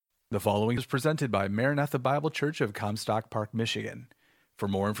The following is presented by Maranatha Bible Church of Comstock Park, Michigan. For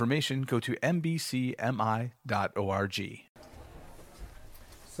more information, go to mbcmi.org.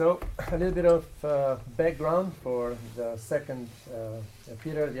 So, a little bit of background for the second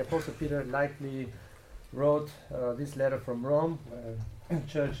Peter. The Apostle Peter likely wrote this letter from Rome.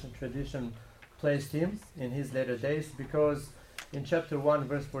 Church tradition placed him in his later days because in chapter 1,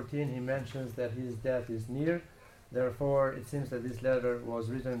 verse 14, he mentions that his death is near. Therefore, it seems that this letter was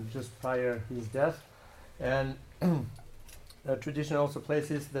written just prior his death. And tradition also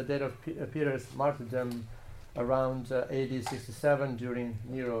places the date of Peter's martyrdom around AD 67 during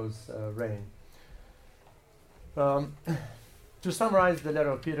Nero's reign. To summarize the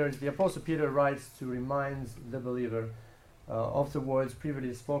letter of Peter, the Apostle Peter writes to remind the believer of the words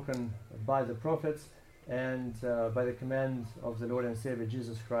previously spoken by the prophets and by the command of the Lord and Savior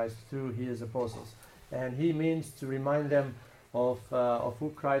Jesus Christ through his apostles. And he means to remind them of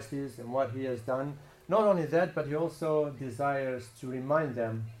who Christ is and what he has done. Not only that, but he also desires to remind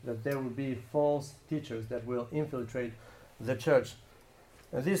them that there will be false teachers that will infiltrate the church.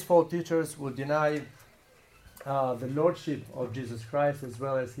 And these false teachers will deny the lordship of Jesus Christ as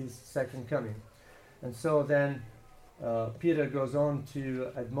well as his second coming. And so then Peter goes on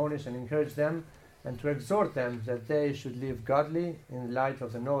to admonish and encourage them and to exhort them that they should live godly in light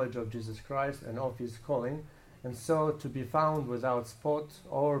of the knowledge of Jesus Christ and of his calling, and so to be found without spot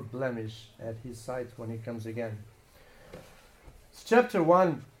or blemish at his sight when he comes again. Chapter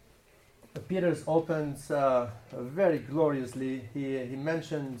 1, Peter opens very gloriously. He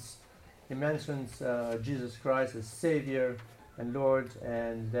mentions Jesus Christ as Savior and Lord,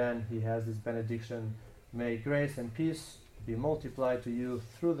 and then he has this benediction: may grace and peace be multiplied to you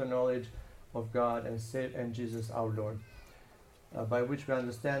through the knowledge of God and Jesus our Lord, by which we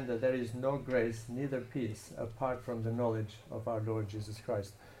understand that there is no grace, neither peace, apart from the knowledge of our Lord Jesus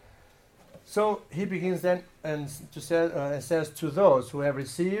Christ. So he begins then and says, to those who have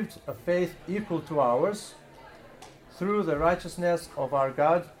received a faith equal to ours through the righteousness of our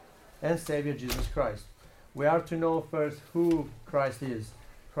God and Savior Jesus Christ. We are to know first who Christ is.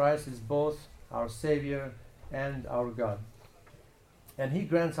 Christ is both our Savior and our God. And he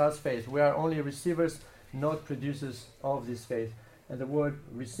grants us faith. We are only receivers, not producers of this faith. And the word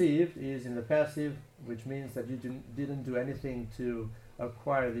received is in the passive, which means that you didn't do anything to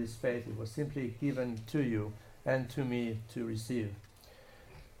acquire this faith. It was simply given to you and to me to receive.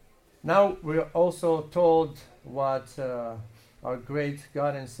 Now we are also told what our great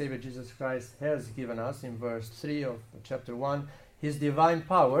God and Savior Jesus Christ has given us in verse 3 of chapter 1. His divine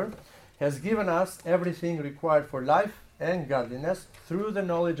power has given us everything required for life and godliness through the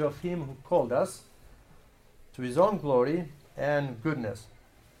knowledge of him who called us to his own glory and goodness.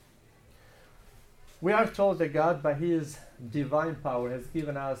 We are told that God, by his divine power, has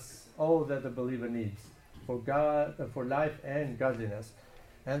given us all that the believer needs for life and godliness,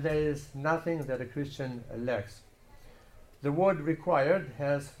 and there is nothing that a Christian lacks. The word required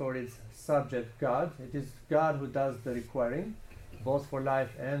has for its subject God. It is God who does the requiring, both for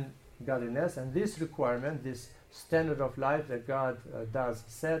life and godliness, and this requirement, this standard of life that God does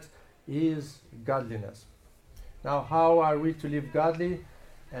set, is godliness. Now, how are we to live godly,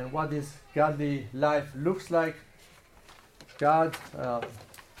 and what this godly life looks like? God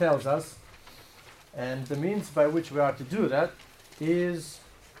tells us, and the means by which we are to do that is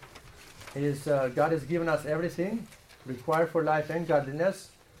God has given us everything required for life and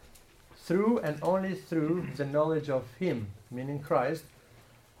godliness through and only through the knowledge of him, meaning Christ,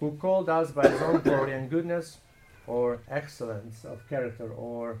 who called us by his own glory and goodness, or excellence of character,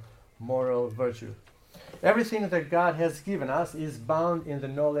 or moral virtue. Everything that God has given us is bound in the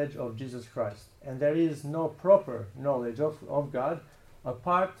knowledge of Jesus Christ, and there is no proper knowledge of God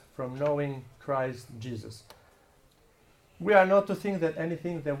apart from knowing Christ Jesus. We are not to think that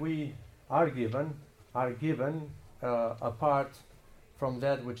anything that we are given apart from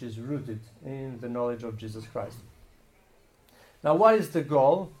that which is rooted in the knowledge of Jesus Christ. Now, what is the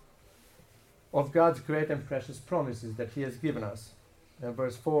goal of God's great and precious promises that he has given us? And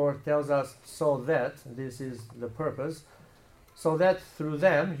verse 4 tells us, so that, this is the purpose, so that through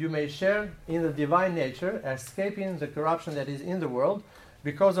them you may share in the divine nature, escaping the corruption that is in the world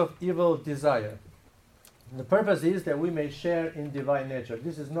because of evil desire. And the purpose is that we may share in divine nature.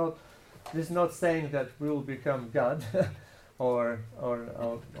 This is not saying that we will become God or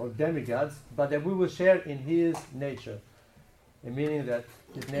demigods, but that we will share in his nature. Meaning that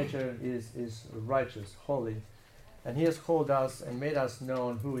his nature is righteous, holy, and he has called us and made us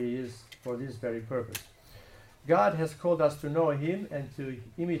known who he is for this very purpose. God has called us to know him and to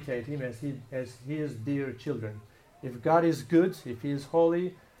imitate him as his dear children. If God is good, if he is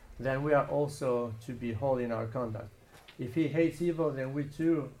holy, then we are also to be holy in our conduct. If he hates evil, then we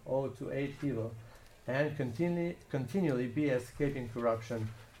too ought to hate evil and continually be escaping corruption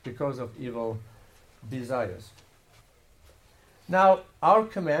because of evil desires. Now, our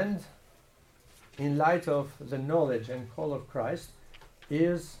command, in light of the knowledge and call of Christ,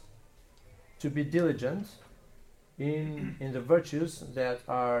 is to be diligent in the virtues that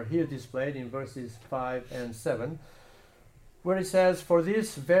are here displayed in verses 5 and 7, where it says, "For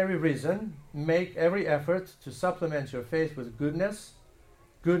this very reason, make every effort to supplement your faith with goodness,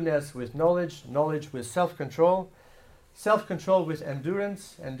 goodness with knowledge, knowledge with self-control, self-control with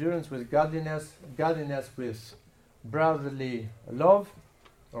endurance, endurance with godliness, godliness with brotherly love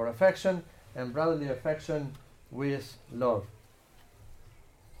or affection, and brotherly affection with love."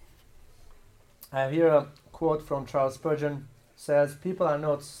 I have here a quote from Charles Spurgeon. Says, "People are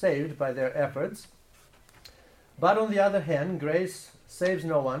not saved by their efforts, but on the other hand, grace saves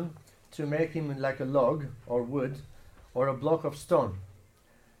no one to make him like a log or wood or a block of stone.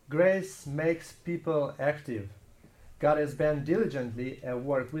 Grace makes people active. God has been diligently at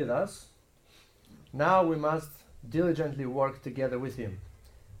work with us. Now we must diligently work together with him.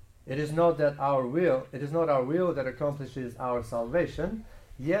 It is not our will that accomplishes our salvation,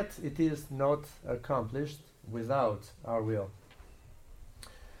 yet it is not accomplished without our will."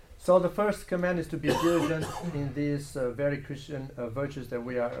 So the first command is to be diligent in these very Christian virtues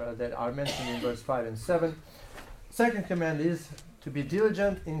that are mentioned in verse 5 and 7. Second command is to be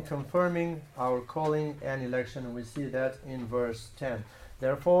diligent in confirming our calling and election, and we see that in verse 10.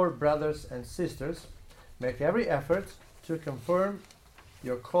 "Therefore, brothers and sisters, make every effort to confirm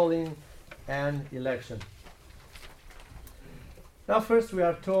your calling and election." Now first we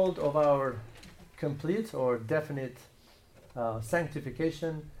are told of our complete or definite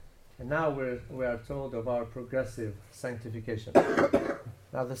sanctification, and now we are told of our progressive sanctification.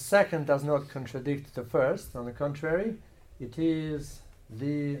 Now the second does not contradict the first. On the contrary, it is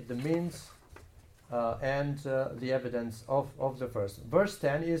the means and the evidence of the first. Verse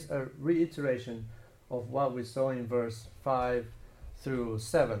 10 is a reiteration of what we saw in verse 5 through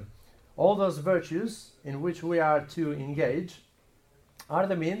 7. All those virtues in which we are to engage are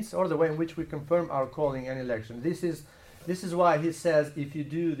the means or the way in which we confirm our calling and election. This is why he says, if you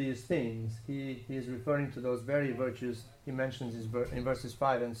do these things, he is referring to those very virtues he mentions in verses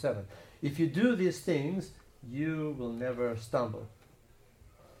 5 and 7. If you do these things, you will never stumble.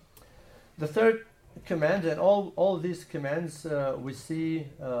 The third command, and all these commands we see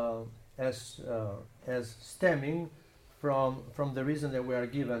as stemming from the reason that we are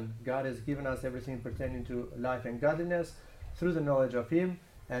given. God has given us everything pertaining to life and godliness through the knowledge of him,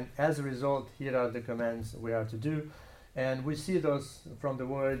 and as a result, here are the commands we are to do. And we see those from the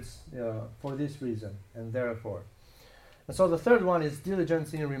words, for this reason, and therefore. And so the third one is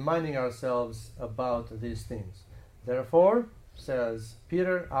diligence in reminding ourselves about these things. "Therefore," says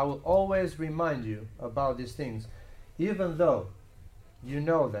Peter, "I will always remind you about these things, even though you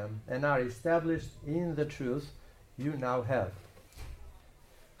know them and are established in the truth you now have."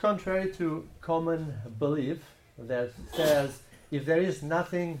 Contrary to common belief that says, if there is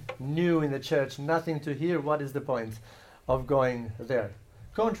nothing new in the church, nothing to hear, what is the point of going there?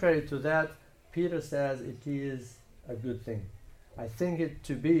 Contrary to that, Peter says it is a good thing. I think it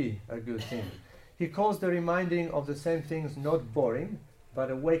to be a good thing. He calls the reminding of the same things not boring,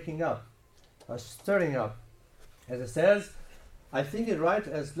 but a waking up, a stirring up. As it says, I think it right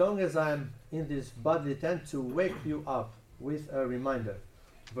as long as I'm in this bodily tent to wake you up with a reminder.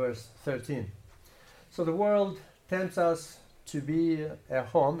 Verse 13. So the world tempts us to be at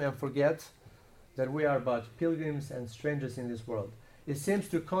home and forget that we are but pilgrims and strangers in this world. It seems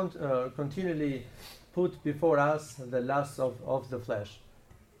to continually put before us the lusts of the flesh.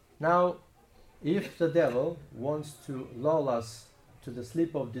 Now, if the devil wants to lull us to the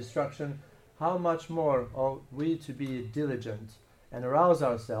sleep of destruction, how much more ought we to be diligent and arouse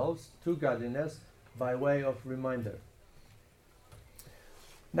ourselves to godliness by way of reminder.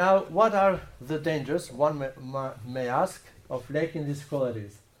 Now, what are the dangers, one may ask, of lacking these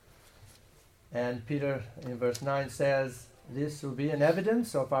qualities? And Peter in verse 9 says, this will be an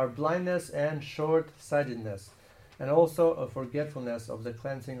evidence of our blindness and short-sightedness, and also a forgetfulness of the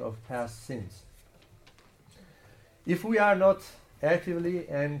cleansing of past sins. If we are not actively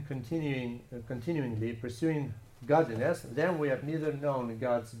and continuingly pursuing godliness, then we have neither known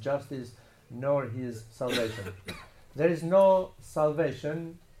God's justice nor his salvation. There is no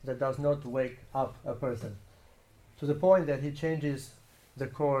salvation that does not wake up a person to the point that he changes the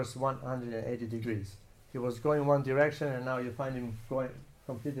course 180 degrees. He was going one direction and now you find him going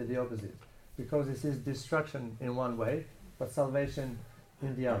completely the opposite, because this is destruction in one way, but salvation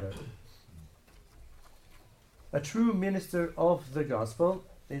in the other. A true minister of the gospel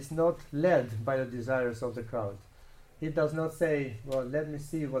is not led by the desires of the crowd. He does not say, well, let me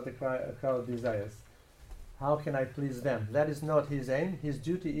see what the crowd desires. How can I please them? That is not his aim. His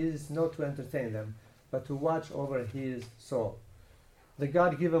duty is not to entertain them, but to watch over his soul. The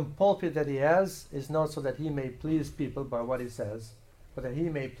God-given pulpit that he has is not so that he may please people by what he says, but that he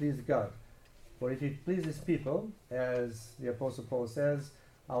may please God. For if he pleases people, as the Apostle Paul says,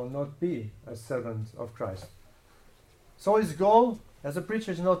 I will not be a servant of Christ. So his goal as a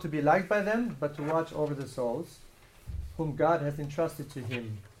preacher is not to be liked by them, but to watch over the souls whom God has entrusted to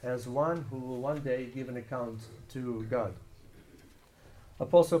him as one who will one day give an account to God.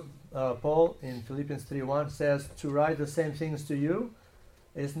 Apostle Paul in Philippians 3:1 says, to write the same things to you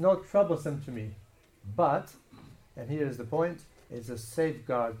is not troublesome to me, but, and here is the point, is a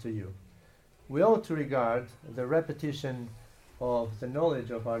safeguard to you. We ought to regard the repetition of the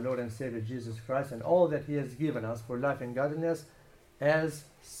knowledge of our Lord and Savior Jesus Christ and all that he has given us for life and godliness as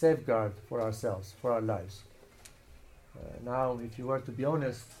safeguard for ourselves, for our lives. Now, if you were to be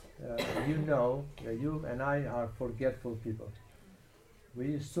honest, you know that you and I are forgetful people.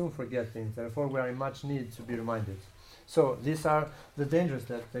 We soon forget things, therefore we are in much need to be reminded. So these are the dangers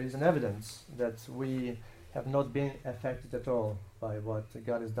that there is an evidence that we have not been affected at all by what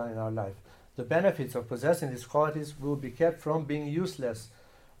God has done in our life. The benefits of possessing these qualities will be kept from being useless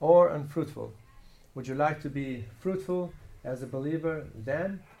or unfruitful. Would you like to be fruitful as a believer?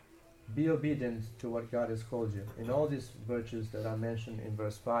 Then be obedient to what God has called you in all these virtues that are mentioned in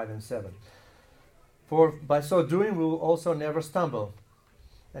verse 5 and 7. For by so doing we will also never stumble.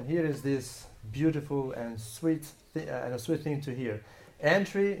 And here is this beautiful and sweet and a sweet thing to hear.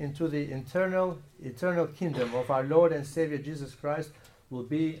 Entry into the eternal kingdom of our Lord and Savior Jesus Christ will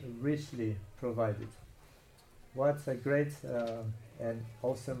be richly provided. What a great and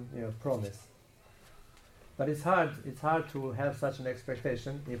awesome promise. But it's hard to have such an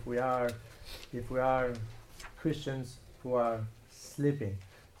expectation if we are Christians who are sleeping,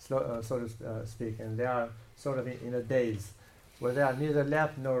 so to speak, and they are sort of in a daze, where they are neither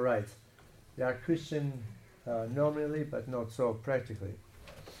left nor right. They are Christian nominally, but not so practically.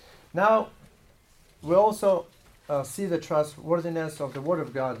 Now, we also see the trustworthiness of the Word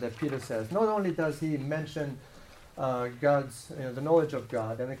of God that Peter says. Not only does he mention God's, the knowledge of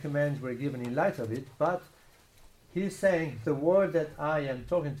God and the commands were given in light of it, but he's saying the word that I am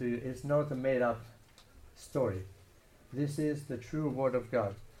talking to you is not a made-up story. This is the true Word of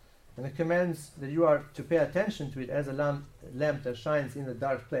God. And the commands that you are to pay attention to it as a lamp that shines in a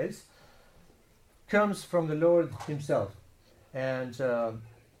dark place comes from the Lord himself. And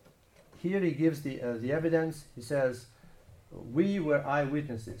here he gives the evidence. He says, we were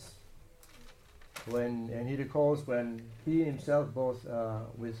eyewitnesses. And he recalls when he himself, both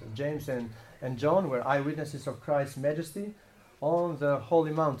with James and John, were eyewitnesses of Christ's majesty on the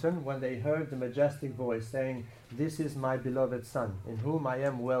holy mountain when they heard the majestic voice saying, this is my beloved Son, in whom I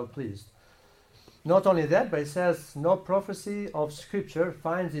am well pleased. Not only that, but it says, no prophecy of Scripture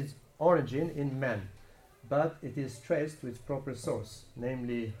finds its origin in man, but it is traced to its proper source,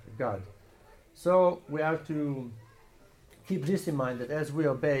 namely God. So we are to keep this in mind, that as we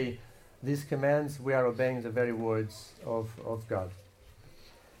obey these commands, we are obeying the very words of God.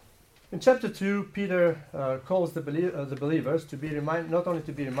 In chapter 2, Peter calls the believers to be not only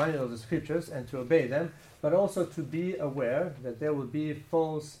to be reminded of the Scriptures and to obey them, but also to be aware that there will be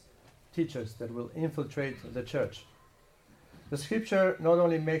false teachers that will infiltrate the church. The Scripture not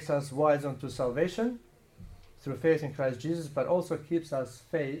only makes us wise unto salvation through faith in Christ Jesus, but also keeps us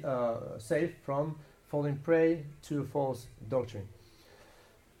safe from falling prey to false doctrine.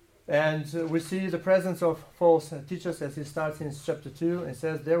 And we see the presence of false teachers as he starts in chapter 2 and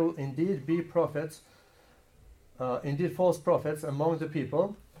says, there will indeed be prophets, indeed false prophets among the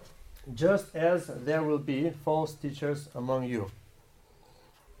people, just as there will be false teachers among you.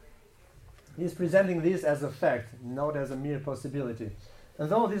 He's presenting this as a fact, not as a mere possibility. And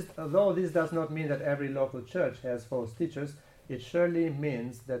though this does not mean that every local church has false teachers, it surely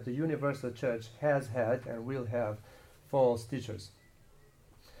means that the universal church has had and will have false teachers.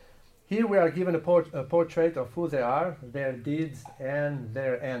 Here we are given a portrait of who they are, their deeds, and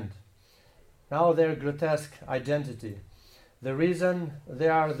their end. Now their grotesque identity. The reason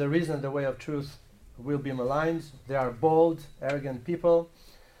the way of truth will be maligned. They are bold, arrogant people.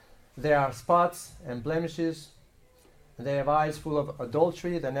 They are spots and blemishes. They have eyes full of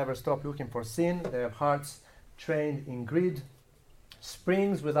adultery. They never stop looking for sin. They have hearts trained in greed.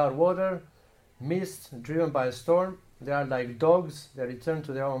 Springs without water. Mist driven by a storm. They are like dogs. They return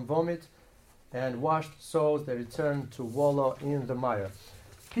to their own vomit. And washed souls, they return to wallow in the mire.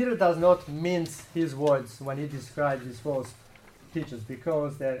 Peter does not mince his words when he describes these false teachers,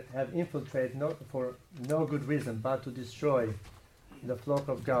 because they have infiltrated not for no good reason but to destroy the flock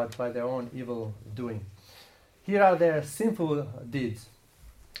of God by their own evil doing. Here are their sinful deeds.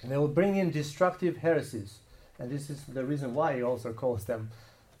 They will bring in destructive heresies, and this is the reason why he also calls them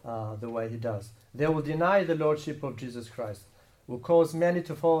the way he does. They will deny the lordship of Jesus Christ, will cause many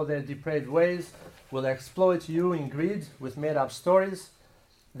to follow their depraved ways, will exploit you in greed with made-up stories.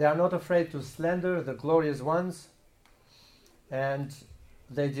 They are not afraid to slander the glorious ones, and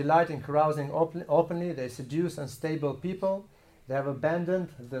they delight in carousing openly. They seduce unstable people. They have abandoned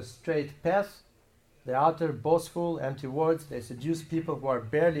the straight path. They utter boastful, empty words. They seduce people who are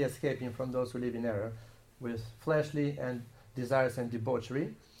barely escaping from those who live in error with fleshly and desires and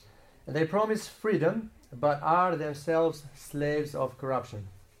debauchery. And they promise freedom, but are themselves slaves of corruption.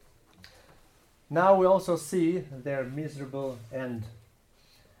 Now we also see their miserable end.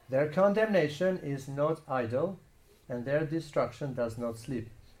 Their condemnation is not idle, and their destruction does not sleep.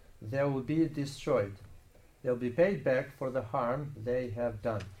 They will be destroyed. They'll be paid back for the harm they have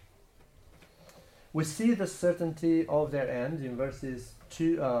done. We see the certainty of their end in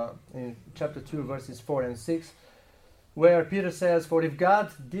in chapter 2, verses 4 and 6, where Peter says, "For if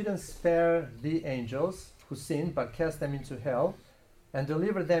God didn't spare the angels who sinned, but cast them into hell, and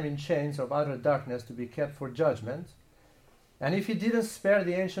delivered them in chains of utter darkness to be kept for judgment, and if he didn't spare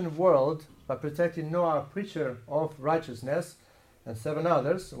the ancient world, but protected Noah, preacher of righteousness, and 7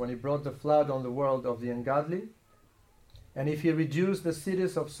 others, when he brought the flood on the world of the ungodly, and if he reduced the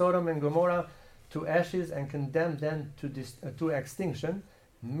cities of Sodom and Gomorrah to ashes and condemned them to extinction,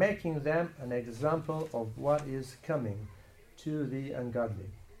 making them an example of what is coming to the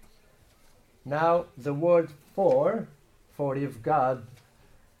ungodly." Now, the word for if God,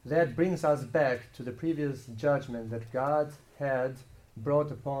 that brings us back to the previous judgment that God had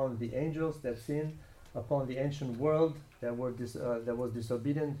brought upon the angels that sinned, upon the ancient world that was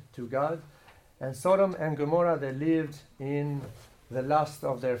disobedient to God. And Sodom and Gomorrah, they lived in the lust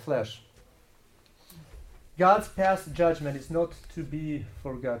of their flesh. God's past judgment is not to be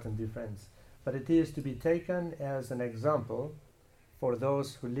forgotten, dear friends, but it is to be taken as an example for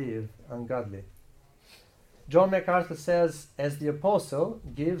those who live ungodly. John MacArthur says, as the apostle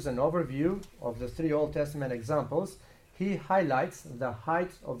gives an overview of the 3 Old Testament examples, he highlights the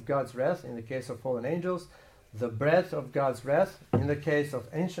height of God's wrath in the case of fallen angels, the breadth of God's wrath in the case of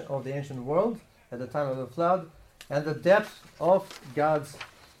the ancient world at the time of the flood, and the depth of God's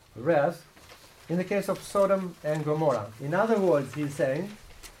wrath in the case of Sodom and Gomorrah. In other words, he's saying,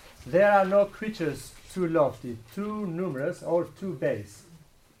 there are no creatures too lofty, too numerous, or too base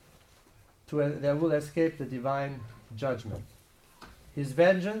that will escape the divine judgment. His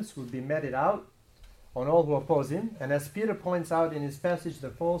vengeance will be meted out on all who oppose him, and as Peter points out in his passage, the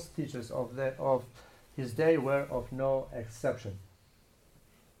false teachers of his day were of no exception.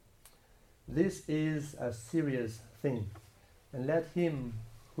 This is a serious thing, and let him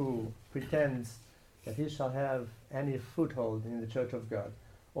who pretends that he shall have any foothold in the church of God,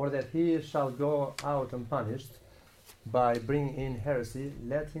 or that he shall go out unpunished by bringing in heresy,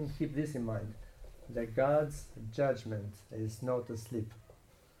 let him keep this in mind, that God's judgment is not asleep,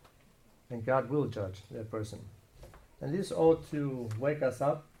 and God will judge that person. And this ought to wake us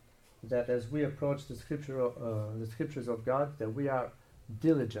up, that as we approach the scriptures of God, that we are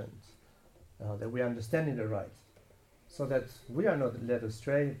diligent, that we are understanding the right, so that we are not led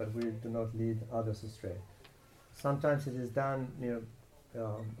astray, but we do not lead others astray. Sometimes it is done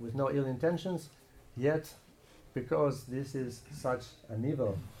with no ill intentions, yet because this is such an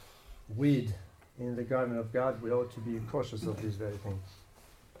evil weed in the garden of God, we ought to be cautious of this very thing.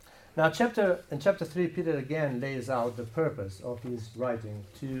 Now, in chapter 3, Peter again lays out the purpose of his writing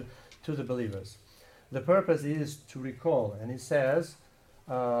to the believers. The purpose is to recall, and he says,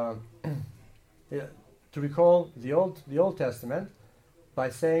 to recall the Old Testament by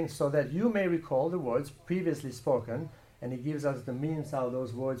saying, so that you may recall the words previously spoken, and he gives us the means how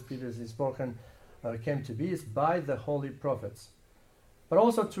those words previously spoken came to be, is by the holy prophets. But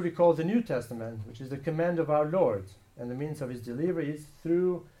also to recall the New Testament, which is the command of our Lord, and the means of his delivery is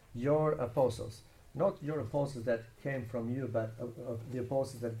through your apostles. Not your apostles that came from you, but the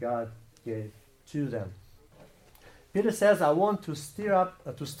apostles that God gave to them. Peter says, I want to stir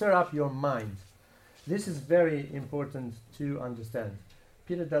up your mind. This is very important to understand.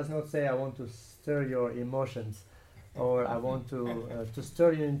 Peter does not say, I want to stir your emotions, or I want to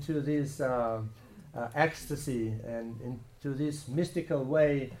stir you into this ecstasy and into this mystical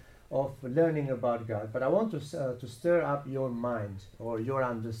way of learning about God. But I want to stir up your mind, or your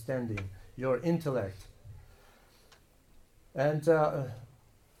understanding, your intellect. And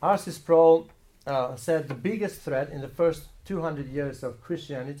R.C. Sproul said the biggest threat in the first 200 years of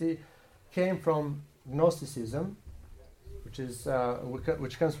Christianity came from Gnosticism,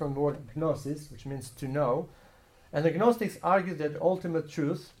 which comes from the word gnosis, which means to know. And the Gnostics argued that ultimate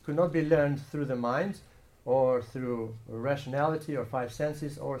truth could not be learned through the mind or through rationality or five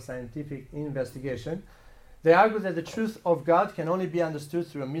senses or scientific investigation. They argued that the truth of God can only be understood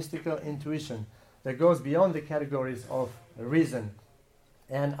through a mystical intuition that goes beyond the categories of reason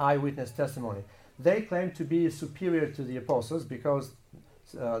and eyewitness testimony. They claimed to be superior to the apostles because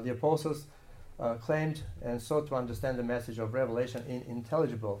the apostles claimed and sought to understand the message of revelation in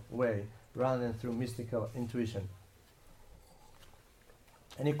intelligible way rather than through mystical intuition.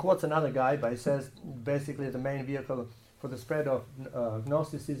 And he quotes another guy, but he says basically the main vehicle for the spread of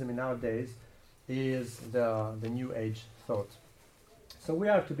Gnosticism in our days is the New Age thought. So we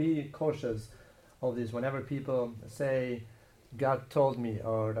are to be cautious of this whenever people say, God told me,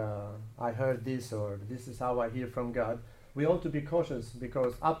 or I heard this, or this is how I hear from God. We ought to be cautious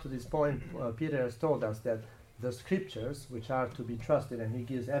because up to this point, Peter has told us that the scriptures, which are to be trusted, and he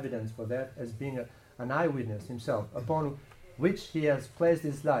gives evidence for that as being an eyewitness himself, upon which he has placed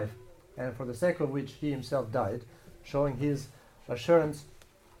his life, and for the sake of which he himself died, showing his assurance.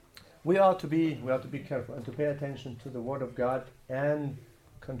 We ought to be careful and to pay attention to the Word of God and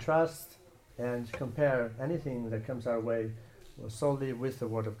contrast and compare anything that comes our way solely with the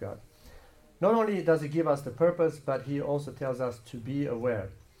Word of God. Not only does he give us the purpose, but he also tells us to be aware.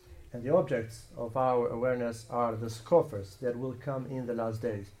 And the objects of our awareness are the scoffers that will come in the last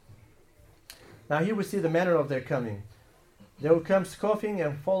days. Now here we see the manner of their coming. They will come scoffing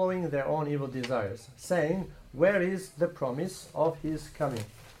and following their own evil desires, saying, "Where is the promise of his coming?"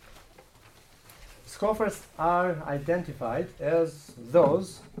 Scoffers are identified as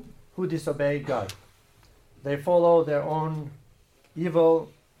those who disobey God. They follow their own evil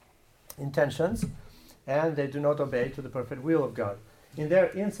intentions and they do not obey to the perfect will of God. In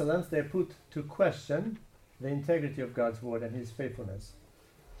their insolence, they put to question the integrity of God's word and his faithfulness.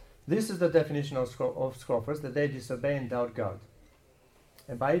 This is the definition of scoffers, that they disobey and doubt God.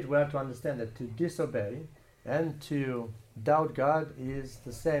 And by it we are to understand that to disobey and to doubt God is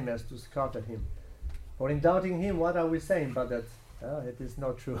the same as to scoff at him. For in doubting him, what are we saying but that it is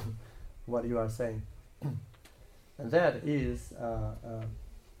not true what you are saying? And that is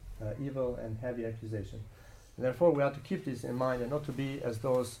evil and heavy accusation. And therefore we have to keep this in mind and not to be as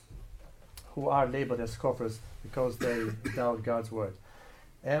those who are labeled as scoffers because they doubt God's word.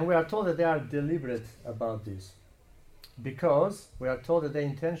 And we are told that they are deliberate about this because we are told that they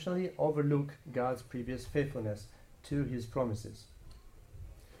intentionally overlook God's previous faithfulness to his promises.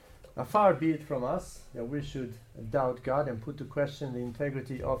 Now, far be it from us that we should doubt God and put to question the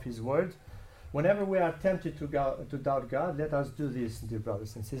integrity of his word. Whenever we are tempted to doubt God, let us do this, dear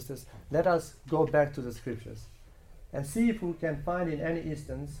brothers and sisters. Let us go back to the scriptures and see if we can find in any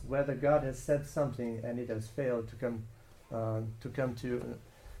instance whether God has said something and it has failed to come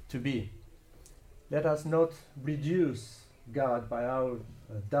to be. Let us not reduce God by our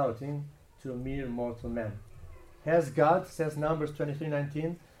doubting to a mere mortal man. Has God, says Numbers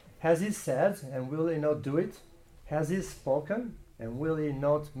 23:19, has he said and will he not do it? Has he spoken and will he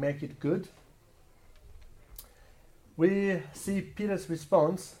not make it good? We see Peter's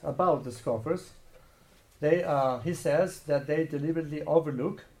response about the scoffers. He says that they deliberately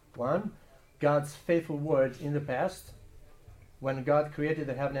overlook, one, God's faithful word in the past, when God created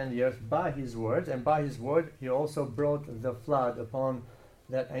the heaven and the earth by his word, and by his word he also brought the flood upon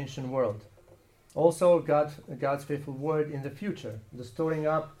that ancient world. Also God's faithful word in the future, the storing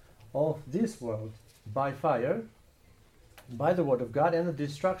up of this world by fire, by the word of God, and the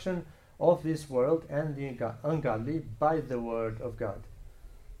destruction of this world and the ungodly by the word of God.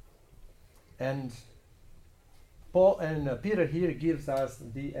 And Peter here gives us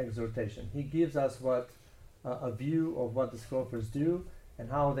the exhortation. He gives us a view of what the scoffers do and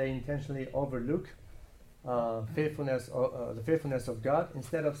how they intentionally overlook the faithfulness of God,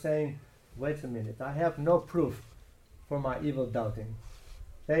 instead of saying, "Wait a minute, I have no proof for my evil doubting."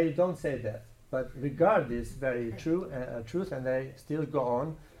 They don't say that, but regard this very truth, and they still go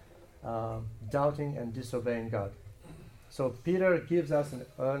on doubting and disobeying God. So Peter gives us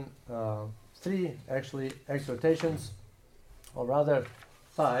three actually exhortations, or rather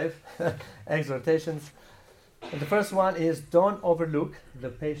 5 exhortations. And the first one is, don't overlook the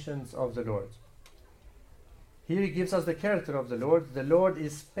patience of the Lord. Here he gives us the character of the Lord. The Lord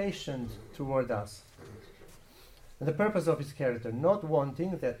is patient toward us. And the purpose of his character, not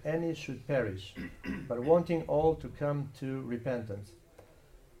wanting that any should perish, but wanting all to come to repentance.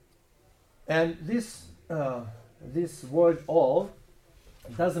 And this word "all"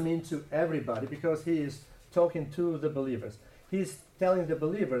 doesn't mean to everybody, because he is talking to the believers. He's telling the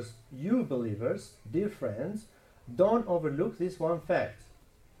believers, you believers, dear friends, don't overlook this one fact.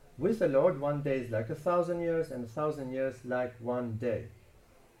 With the Lord, one day is like 1,000 years, and 1,000 years like one day.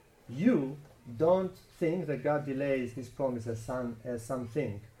 You don't think that God delays his promise as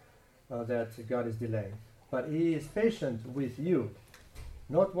something that God is delaying. But he is patient with you,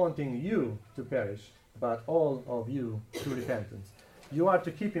 not wanting you to perish, but all of you to repentance. You are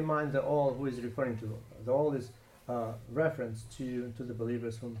to keep in mind the all who is referring to. The all is reference to the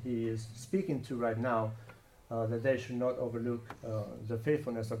believers whom he is speaking to right now, that they should not overlook the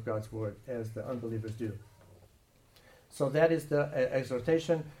faithfulness of God's word as the unbelievers do. So that is the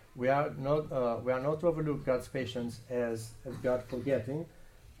exhortation. We are not to overlook God's patience as God forgetting,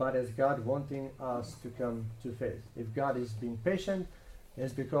 but as God wanting us to come to faith. If God is being patient,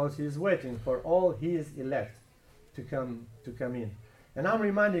 it's because he is waiting for all his elect to come in. And I'm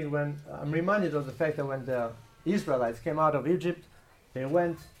reminded of the fact that when the Israelites came out of Egypt, they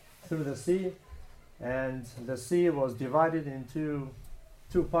went through the sea, and the sea was divided into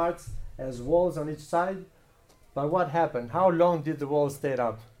two parts as walls on each side. But what happened? How long did the walls stay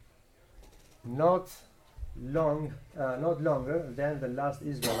up? Not longer than the last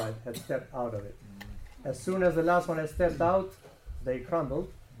Israelite had stepped out of it. As soon as the last one had stepped out, they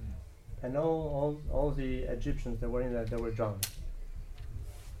crumbled, and all the Egyptians that were in there, they were drowned.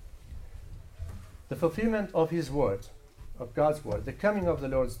 The fulfillment of his word, of God's word, the coming of the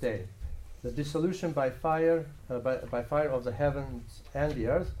Lord's day, the dissolution by fire of the heavens and the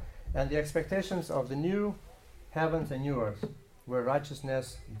earth, and the expectations of the new heavens and new earth, where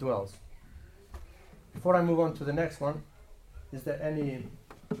righteousness dwells. Before I move on to the next one, is there any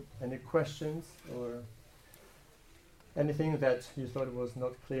questions or anything that you thought was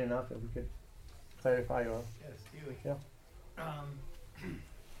not clear enough that we could clarify? Or yes, Steely. Yeah.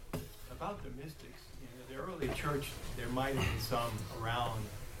 About the mystics, the early church, there might have been some around,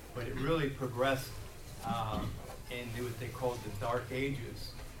 but it really progressed in what they called the Dark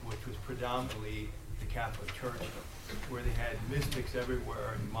Ages, which was predominantly the Catholic Church, where they had mystics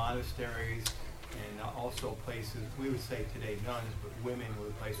everywhere in monasteries, and also places, we would say today nuns, but women were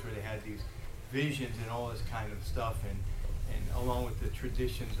the place where they had these visions and all this kind of stuff, and along with the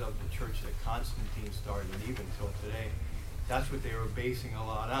traditions of the church that Constantine started, and even till today, that's what they were basing a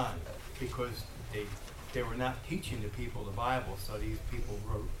lot on, because they were not teaching the people the Bible, so these people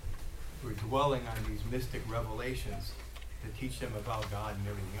were dwelling on these mystic revelations to teach them about God and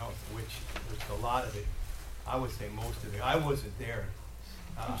everything else, which there's a lot of it. I would say most of it. I wasn't there.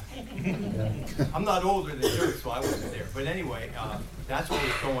 I'm not older than Dirk, so I wasn't there. But anyway, that's what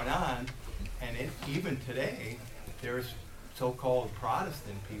was going on. And even today, there's so-called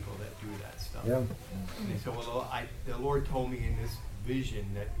Protestant people that do that stuff. Yeah. And they say, well, the Lord told me in this vision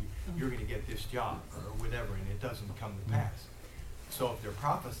that you're going to get this job or whatever, and it doesn't come to pass. So if they're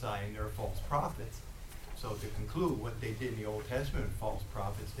prophesying, they're false prophets. So to conclude what they did in the Old Testament, false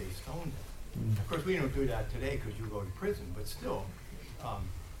prophets, they stoned them. Of course, we don't do that today because you go to prison, but still,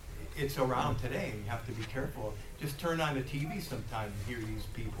 it's around today, and you have to be careful. Just turn on the TV sometime and hear these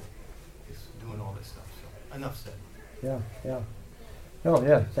people just doing all this stuff. So enough said. Yeah. No,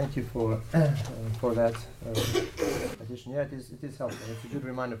 yeah. Thank you for that addition. Yeah, it is helpful. It's a good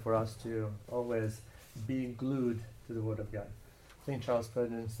reminder for us to always be glued to the Word of God. I think Charles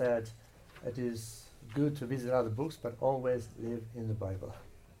Spurgeon said, "It is good to visit other books, but always live in the Bible.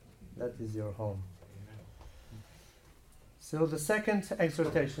 That is your home." So the second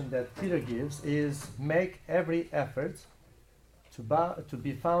exhortation that Peter gives is, make every effort to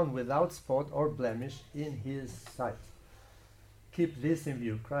be found without spot or blemish in his sight. Keep this in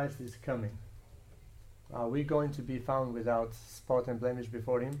view. Christ is coming. Are we going to be found without spot and blemish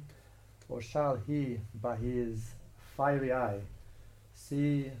before him? Or shall he, by his fiery eye,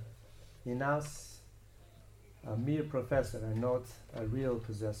 see in us a mere professor and not a real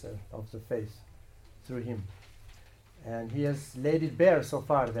possessor of the faith through him? And he has laid it bare so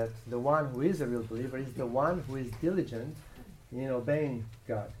far that the one who is a real believer is the one who is diligent in obeying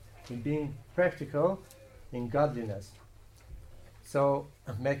God, in being practical in godliness. So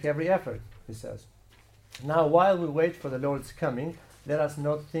make every effort, he says. Now, while we wait for the Lord's coming, let us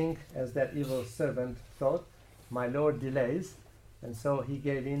not think as that evil servant thought, my Lord delays, and so he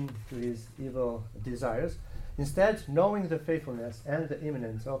gave in to his evil desires. Instead, knowing the faithfulness and the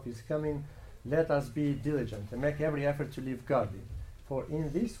imminence of his coming, let us be diligent and make every effort to live godly. For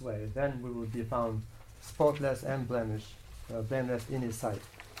in this way, then we will be found spotless and blameless in his sight.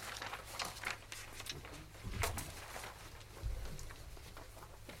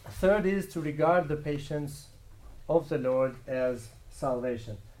 Third is to regard the patience of the Lord as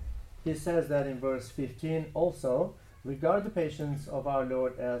salvation. He says that in verse 15 also, regard the patience of our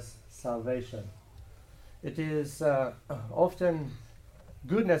Lord as salvation. It is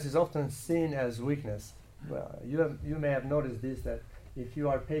goodness is often seen as weakness. Well, you may have noticed this, that if you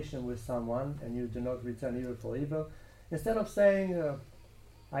are patient with someone and you do not return evil for evil, instead of saying,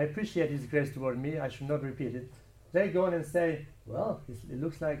 I appreciate his grace toward me, I should not repeat it, they go on and say, well, it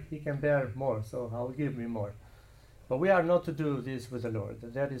looks like he can bear more, so I'll give me more. But we are not to do this with the Lord.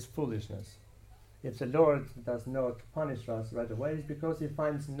 That is foolishness. If the Lord does not punish us right away, it's because he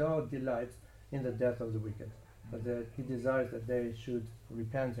finds no delight in the death of the wicked, but that he desires that they should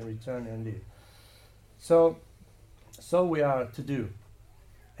repent and return and live. So we are to do.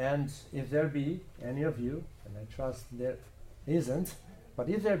 And if there be any of you, and I trust there isn't, but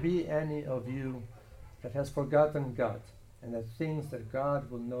if there be any of you that has forgotten God, and that thinks that God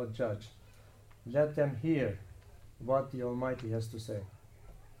will not judge, let them hear what the Almighty has to say.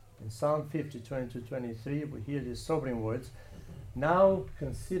 In Psalm 50, 22-23, we hear these sobering words, now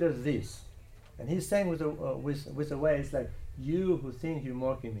consider this. And he's saying with a way, it's like, you who think you're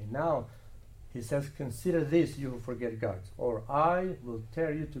mocking me. Now, he says, consider this, you who forget God, or I will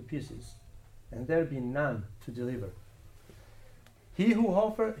tear you to pieces, and there be none to deliver. He who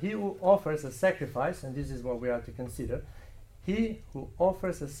offers a sacrifice, and this is what we are to consider, he who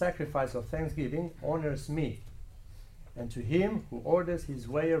offers a sacrifice of thanksgiving honors me, and to him who orders his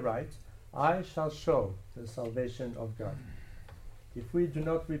way aright, I shall show the salvation of God. If we do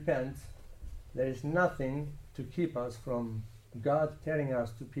not repent, there is nothing to keep us from God tearing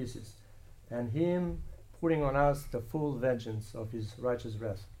us to pieces, and him putting on us the full vengeance of his righteous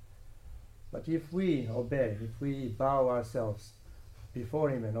wrath. But if we obey, if we bow ourselves before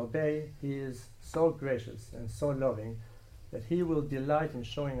him and obey, he is so gracious and so loving that he will delight in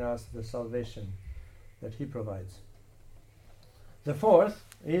showing us the salvation that he provides. The fourth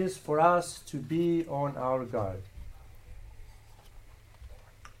is for us to be on our guard.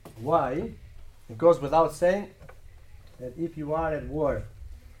 Why? It goes without saying that if you are at war,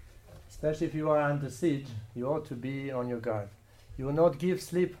 especially if you are under siege, you ought to be on your guard. You will not give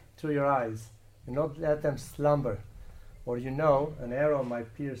sleep to your eyes. You will not let them slumber, or an arrow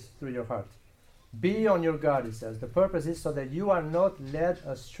might pierce through your heart. Be on your guard, he says. The purpose is so that you are not led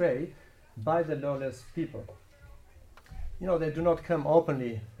astray by the lawless people. They do not come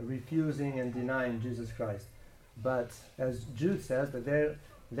openly refusing and denying Jesus Christ. But as Jude says, that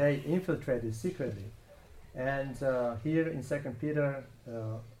they infiltrated secretly. And here in 2 Peter,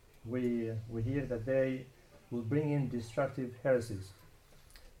 we hear that they will bring in destructive heresies.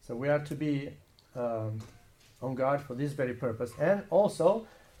 So we are to be on guard for this very purpose, and also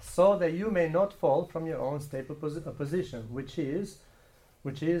so that you may not fall from your own stable position, which is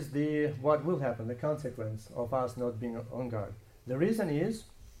what will happen, the consequence of us not being on guard. The reason is,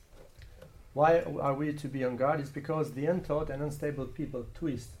 why are we to be on guard? Is because the untaught and unstable people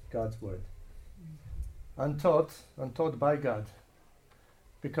twist God's word. Untaught by God,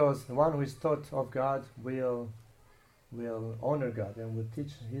 because the one who is taught of God will honor God and will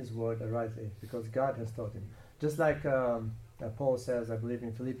teach his word rightly, because God has taught him. Just like Paul says, I believe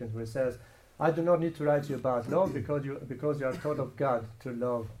in Philippians, where he says, I do not need to write you about love because you are taught of God to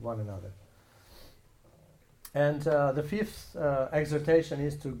love one another. And the fifth exhortation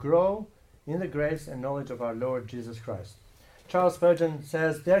is to grow in the grace and knowledge of our Lord Jesus Christ. Charles Spurgeon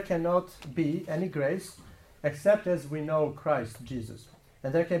says, there cannot be any grace except as we know Christ Jesus.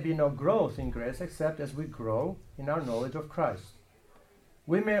 And there can be no growth in grace except as we grow in our knowledge of Christ.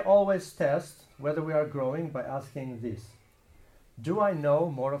 We may always test whether we are growing by asking this: do I know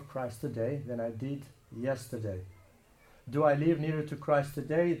more of Christ today than I did yesterday? Do I live nearer to Christ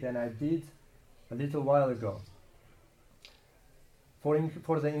today than I did a little while ago?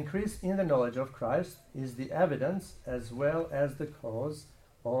 For the increase in the knowledge of Christ is the evidence as well as the cause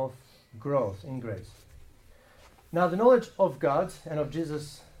of growth in grace. Now, the knowledge of God and of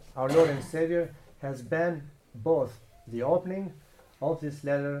Jesus, our Lord and Savior, has been both the opening of this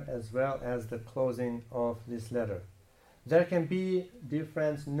letter as well as the closing of this letter. There can be, dear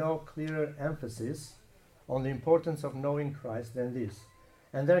friends, no clearer emphasis on the importance of knowing Christ than this.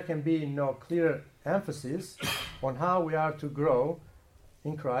 And there can be no clearer emphasis on how we are to grow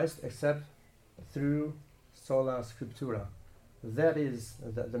in Christ except through sola scriptura. That is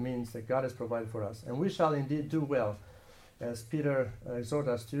the means that God has provided for us. And we shall indeed do well, as Peter exhorts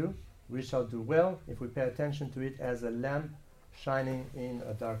us to. We shall do well if we pay attention to it as a lamp shining in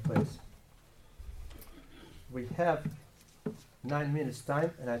a dark place. We have 9 minutes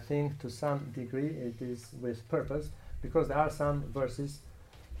time, and I think to some degree it is with purpose, because there are some verses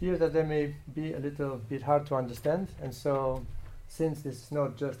here that they may be a little bit hard to understand, and so since this is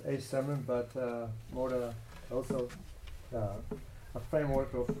not just a sermon, but more also a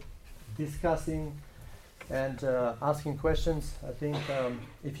framework of discussing and asking questions, I think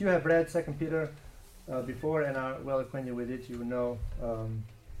if you have read 2 Peter before and are well acquainted with it, you know,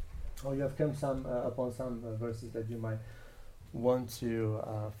 or you have come upon some verses that you might want to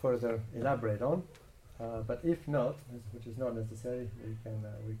further elaborate on. But if not, which is not necessary, we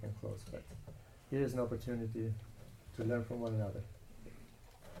can close. But here is an opportunity to learn from one another.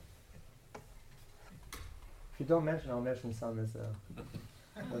 If you don't mention, I'll mention some as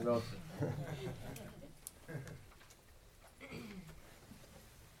well.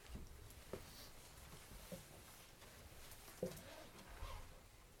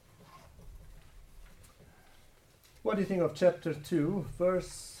 What do you think of chapter 2,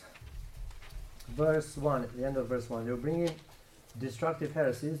 verse 1, at the end of verse 1? You're bringing destructive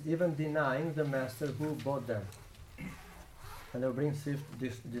heresies, even denying the master who bought them. And they'll bring swift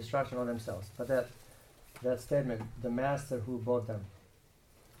destruction on themselves. But that statement, the master who bought them,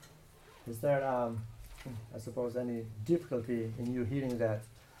 is there, I suppose, any difficulty in you hearing that?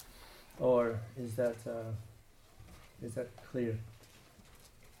 Or is that clear?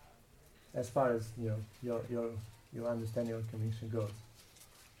 As far as your understanding of conviction goes.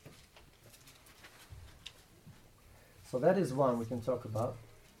 So that is one we can talk about.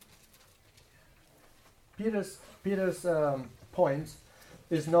 Peter's point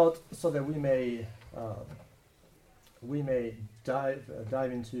is not so that we may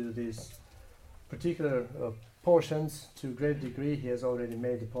dive into these particular portions to a great degree. He has already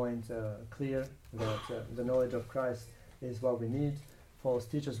made the point clear that the knowledge of Christ is what we need. False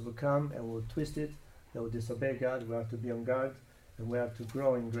teachers will come and will twist it. They will disobey God. We have to be on guard, and we have to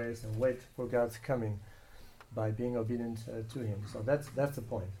grow in grace and wait for God's coming by being obedient to Him. So that's the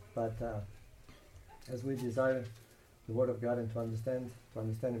point. But as we desire the Word of God and to understand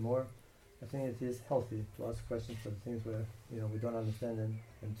it more, I think it is healthy to ask questions for the things where we don't understand and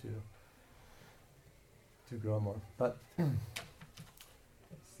to grow more. But it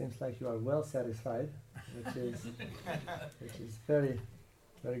seems like you are well satisfied, which is very,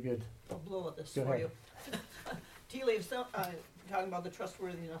 very good. I'll blow at this Go for ahead. you. Tea leaves, talking about the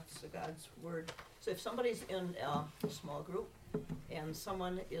trustworthiness of God's Word. So if somebody's in a small group and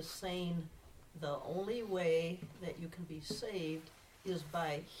someone is saying the only way that you can be saved is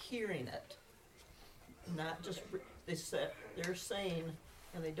by hearing it, not just they're saying,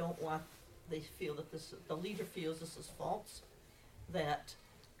 and they feel that the leader feels this is false, that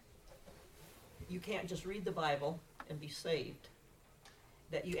you can't just read the Bible and be saved,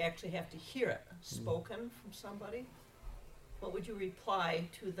 that you actually have to hear it spoken from somebody. What would you reply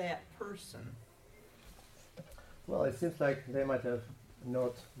to that person? Well, it seems like they might have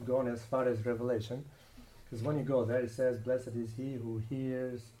not gone as far as Revelation, because when you go there, it says, "Blessed is he who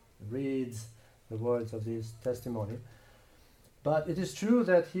hears, reads the words of this testimony." But it is true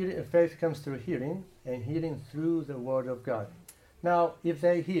that faith comes through hearing, and hearing through the Word of God. Now, if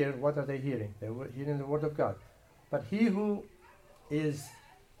they hear, what are they hearing? They're hearing the Word of God. But he who is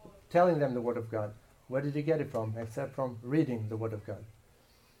telling them the Word of God, where did he get it from? Except from reading the Word of God.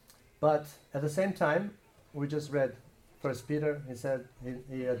 But at the same time, we just read 1 Peter. He said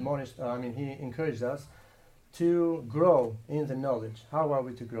he encouraged us to grow in the knowledge. How are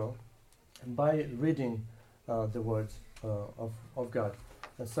we to grow? By reading the words of God.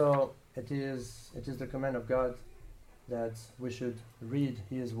 And so it is the command of God that we should read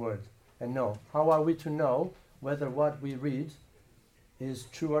His Word and know. How are we to know whether what we read is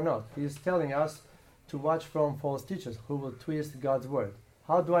true or not? He is telling us to watch from false teachers who will twist God's Word.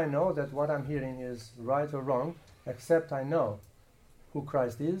 How do I know that what I'm hearing is right or wrong, except I know who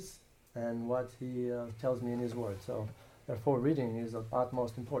Christ is and what He tells me in His Word? So therefore reading is of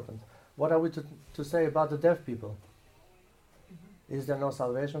utmost importance. What are we to say about the deaf people? Is there no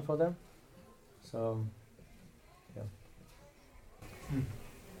salvation for them? So, yeah.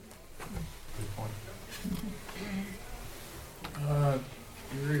 Good point.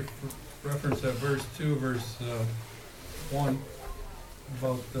 You reference that verse 2, verse 1,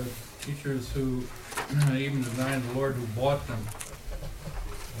 about the teachers who even denying the Lord who bought them.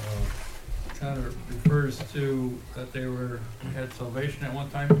 Kind of refers to that they had salvation at one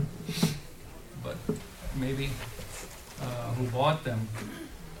time, but maybe who bought them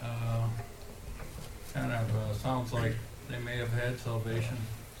kind of sounds like they may have had salvation,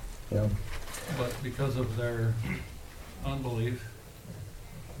 Yeah. but because of their unbelief,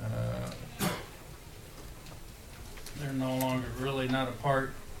 they're no longer really not a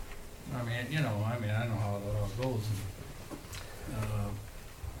part. I know how that all goes.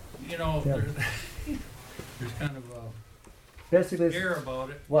 Yeah. There's kind of basically, care about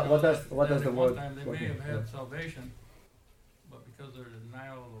it. what you know, does that the at word? one time they what may mean? have had salvation, but because of their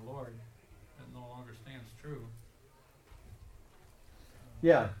denial of the Lord, it no longer stands true.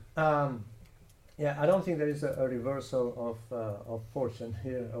 Yeah, I don't think there is a reversal of fortune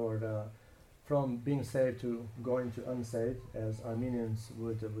here, or from being saved to going to unsaved, as Armenians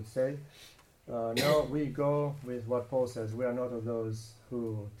would say. No, we go with what Paul says. We are not of those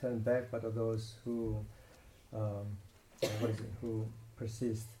who turn back, but of those who, who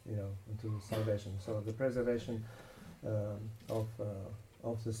persist, into salvation. So the preservation of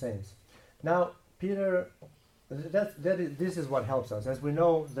the saints. Now, Peter. This is what helps us. As we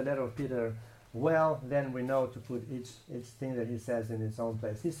know the letter of Peter well, then we know to put each thing that he says in its own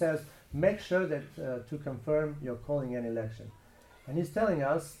place. He says, make sure that to confirm your calling and election. And he's telling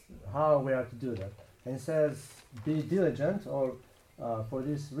us how we are to do that. And he says, be diligent, or for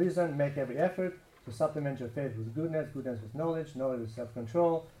this reason, make every effort to supplement your faith with goodness, goodness with knowledge, knowledge with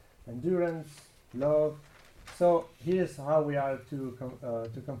self-control, endurance, love. So here's how we are to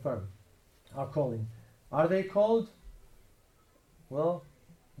confirm our calling. Are they called? Well,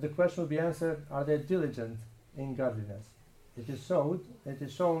 the question will be answered, are they diligent in godliness? It is shown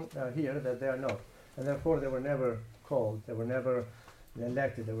here that they are not. And therefore they were never called, they were never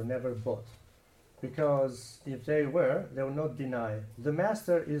elected, they were never bought. Because if they were, they would not deny. The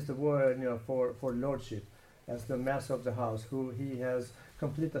master is the word for lordship, as the master of the house, who he has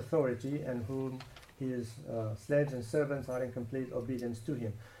complete authority and whom his slaves and servants are in complete obedience to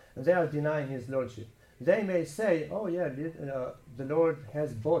him. And they are denying his lordship. They may say, oh yeah, the Lord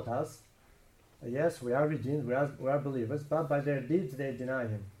has bought us. Yes, we are redeemed, we are believers, but by their deeds they deny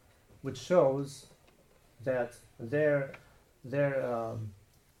him, which shows that their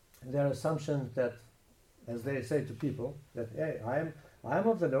assumption that, as they say to people, that hey, I am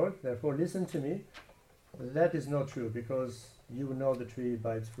of the Lord, therefore listen to me, that is not true, because you know the tree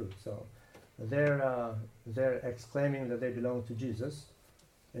by its fruit. So their exclaiming that they belong to Jesus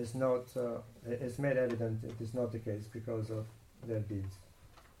is not, it's made evident it is not the case because of their deeds.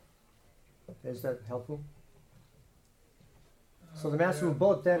 Is that helpful? So the master who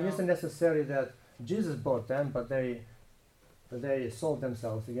bought them isn't necessarily that Jesus bought them, but they sold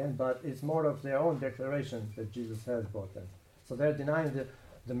themselves again, but it's more of their own declaration that Jesus has bought them. So they're denying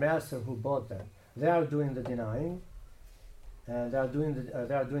the master who bought them. They are doing the denying, and they are doing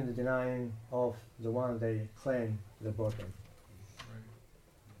the denying of the one they claim they bought them.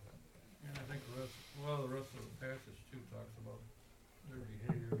 And I think the rest of the passage too talks about their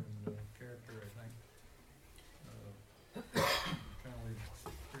behavior and character, I think. Kind of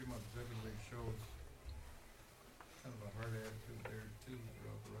pretty much vividly shows kind of a hard attitude there too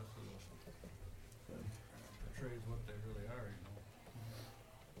throughout the rest of the portrays what they really are,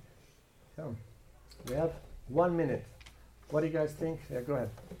 Yeah. We have 1 minute. What do you guys think? Yeah, go ahead.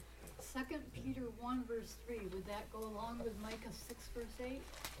 2 Peter 1 verse 3, would that go along with Micah 6 verse 8?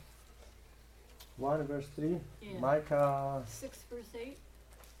 1 verse 3. Yeah. Micah 6 verse 8?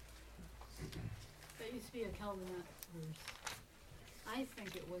 That used to be a Calvinist verse. I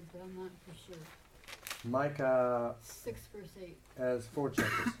think it would, but I'm not for sure. Micah 6 verse 8. has 4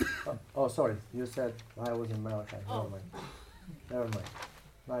 chapters. Oh, sorry. You said I was in Malachi. Oh. Never mind.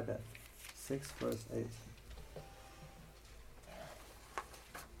 My bad. 6 verse 8.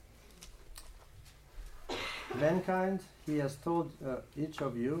 Mankind, he has told each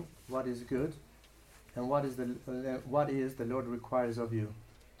of you what is good, and what is the Lord requires of you,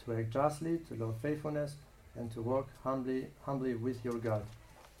 to act justly, to love faithfulness, and to walk humbly with your God.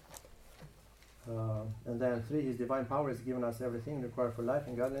 And then 3, his divine power has given us everything required for life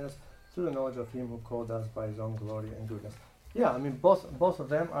and godliness through the knowledge of him who called us by his own glory and goodness. Yeah, I mean, both of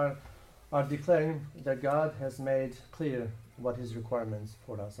them are declaring that God has made clear what his requirements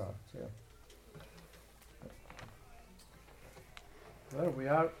for us are. So, yeah. Well, we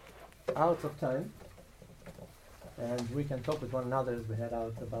are out of time, and we can talk with one another as we head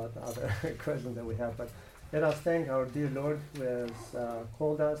out about other questions that we have. But let us thank our dear Lord who has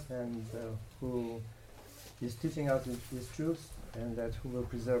called us and who is teaching us his truths, and that who will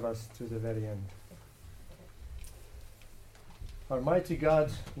preserve us to the very end. Almighty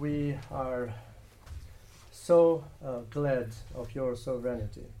God, we are so glad of your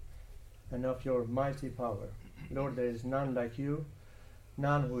sovereignty and of your mighty power. Lord, there is none like you,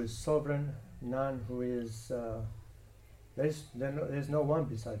 none who is sovereign, none who is, there's no one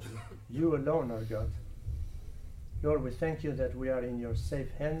beside you. You alone are God. Lord, we thank you that we are in your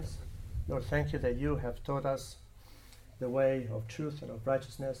safe hands. Lord, thank you that you have taught us the way of truth and of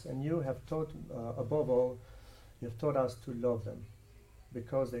righteousness, and you have taught, above all, you have taught us to love them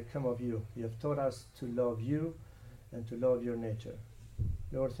because they come of you. You have taught us to love you and to love your nature.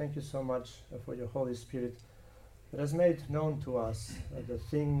 Lord, thank you so much for your Holy Spirit that has made known to us the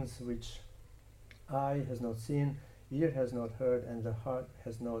things which eye has not seen, ear has not heard, and the heart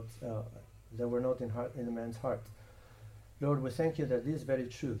has not, that were not in a man's heart. Lord, we thank you that these very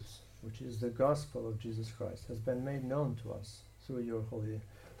truths, which is the gospel of Jesus Christ, has been made known to us through your Holy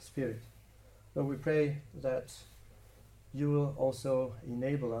Spirit. Lord, we pray that you will also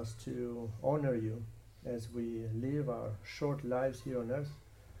enable us to honor you as we live our short lives here on earth,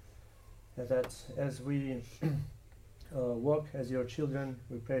 and that as we walk as your children,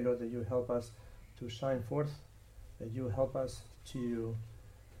 we pray, Lord, that you help us to shine forth, that you help us to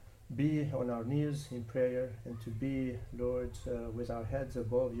be on our knees in prayer and to be, Lord, with our heads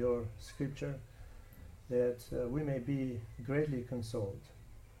above your scripture, that we may be greatly consoled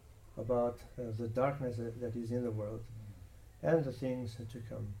about the darkness that is in the world and the things to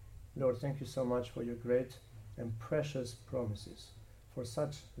come. Lord, thank you so much for your great and precious promises, for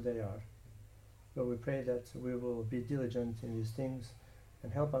such they are. Lord, we pray that we will be diligent in these things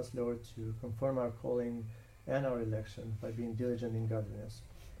and help us, Lord, to confirm our calling and our election by being diligent in godliness.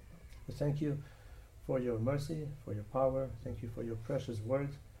 We thank you for your mercy, for your power. Thank you for your precious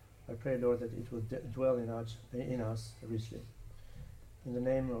word. I pray, Lord, that it will dwell in us richly. In the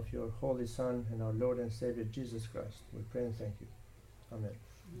name of your Holy Son and our Lord and Savior, Jesus Christ, we pray and thank you. Amen.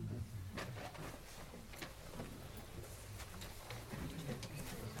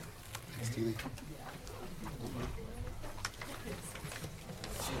 Steely.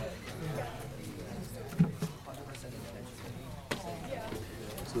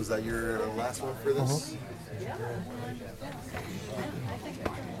 So is that your last one for this?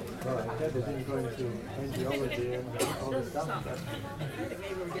 Well, I said that he's going to angiology and all this stuff.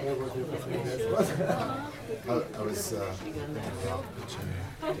 But that was your I was thinking about pitching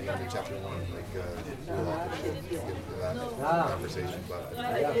the end of chapter 1, like we'll all pitch in to get into that conversation. But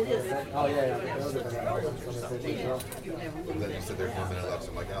oh yeah. That was conversation. then you said there's 1 minute left, so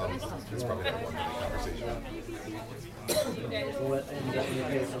I'm like, oh, it's probably not 1 minute conversation. Well, in the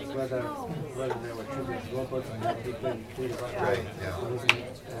case of whether they were treated as robots and not people treated like that. Right, yeah. There was a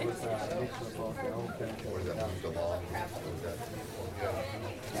mixture of their own character. Or is that moved along? I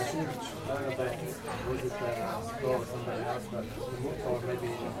think, I don't know if that was it Scroll or somebody else, but or maybe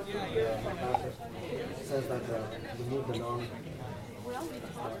MacArthur says that the move along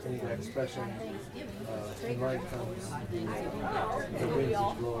in the expression in right comes the wind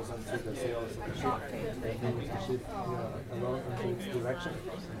which blows onto the sails of the ship and moves the ship along into its direction.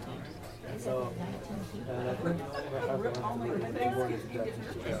 So, and I think I want to look more into that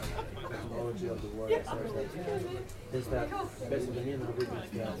etymology of the word. Is that basically the meaning of it is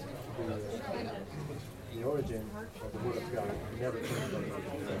that the origin of the word of God never changed over the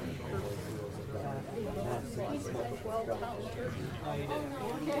rules of God.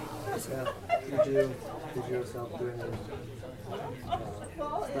 Did you yourself do any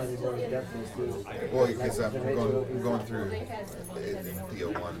study more in depth into? Well, because I'm going through it in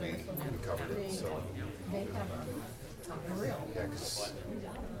PO1, we covered it, so yeah, because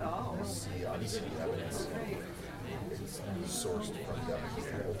you see obviously evidence is sourced from the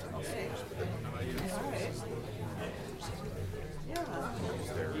Old Testament source, but then you use sources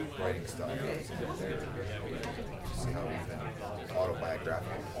use their writing style. See how even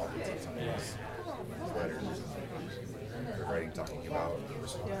autobiographical qualities of some of these letters, they're writing talking about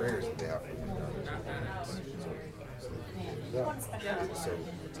personal prayers that they have for one another. So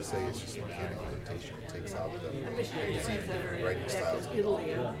to say it's just mechanical notation, it takes out the writing styles of all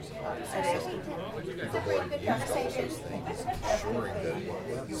the Lord used all those things, ensuring that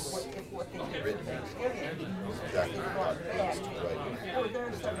what was written was exactly what God used to write,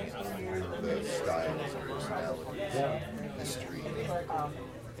 the styles and personalities, history,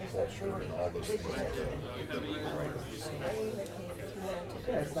 culture, and all those things that we write.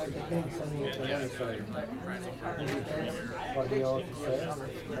 Yeah, it's like the king sending it to an emissary. And he takes what he ought to say,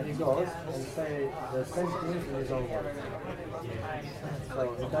 and he goes and say the same things in his own words.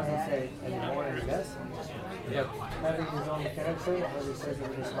 So he doesn't say any more, any less, but having his own character, as he says it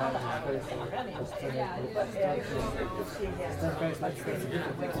with a smile on his face, or stand face like this,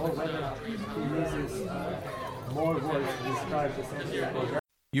 or whether he uses more words to describe the same thing.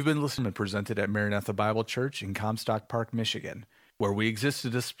 You've been listening to Presented at Maranatha Bible Church in Comstock Park, Michigan, where we exist to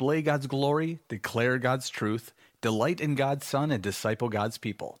display God's glory, declare God's truth, delight in God's Son, and disciple God's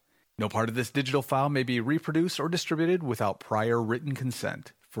people. No part of this digital file may be reproduced or distributed without prior written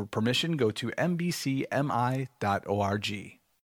consent. For permission, go to mbcmi.org.